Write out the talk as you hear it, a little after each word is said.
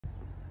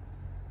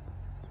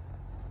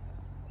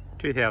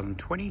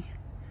2020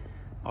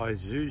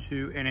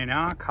 Isuzu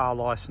NNR, car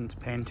license,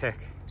 Pantech.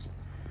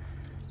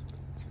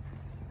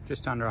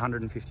 Just under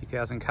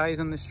 150,000 Ks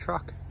on this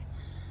truck.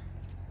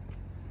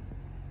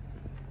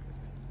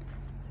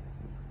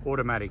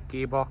 Automatic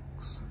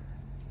gearbox,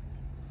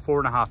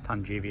 4.5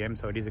 ton GVM,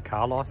 so it is a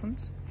car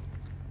license.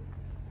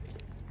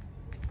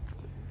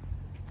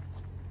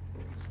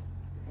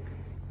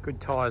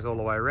 Good tyres all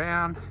the way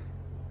around.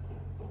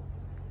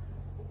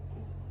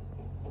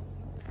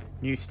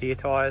 New steer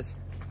tyres.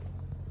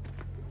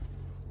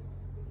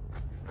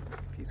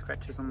 A few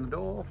scratches on the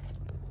door.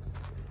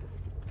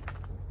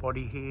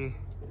 Body here,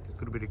 a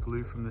little bit of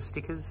glue from the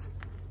stickers.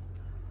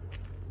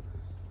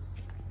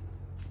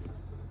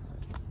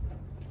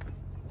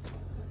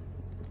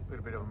 A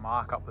little bit of a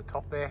mark up the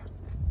top there.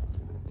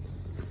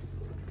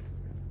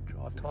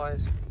 Drive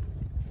tyres.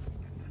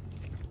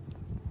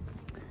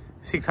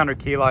 600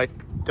 kilo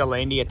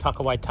Delandia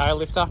tuckaway tail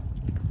lifter.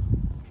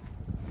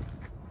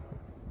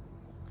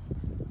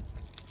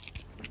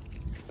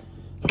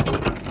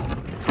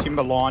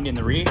 Timber lined in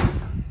the rear.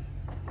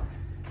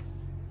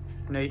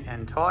 Neat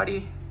and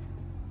tidy.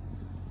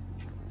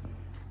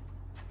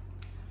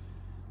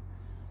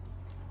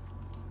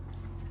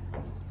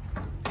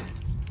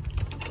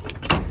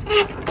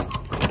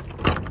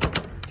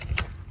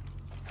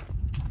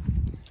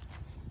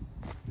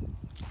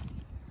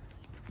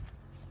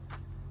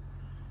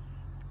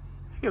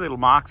 A few little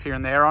marks here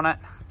and there on it.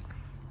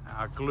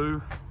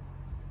 Glue,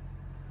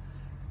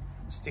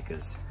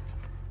 stickers,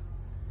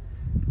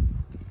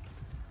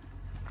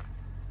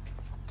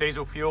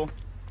 diesel fuel,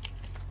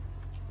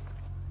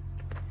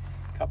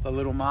 a couple of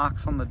little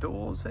marks on the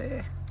doors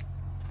there.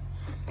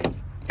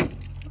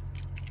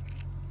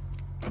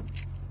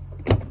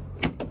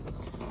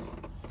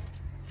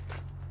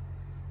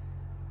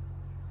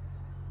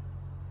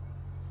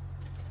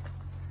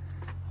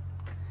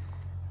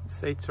 The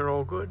seats are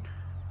all good.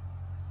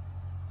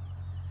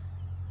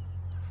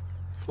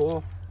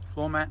 Floor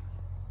mat,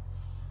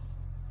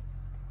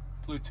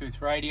 Bluetooth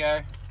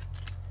radio,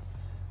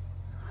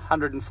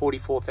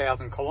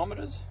 144,000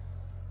 kilometers.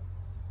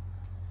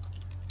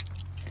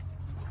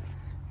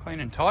 Clean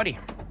and tidy.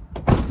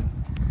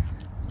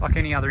 Like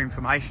any other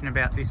information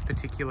about this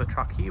particular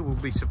truck here, will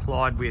be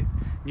supplied with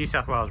New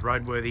South Wales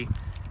roadworthy,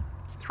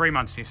 3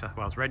 months New South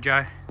Wales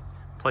rego.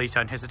 Please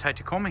don't hesitate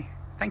to call me.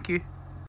 Thank you.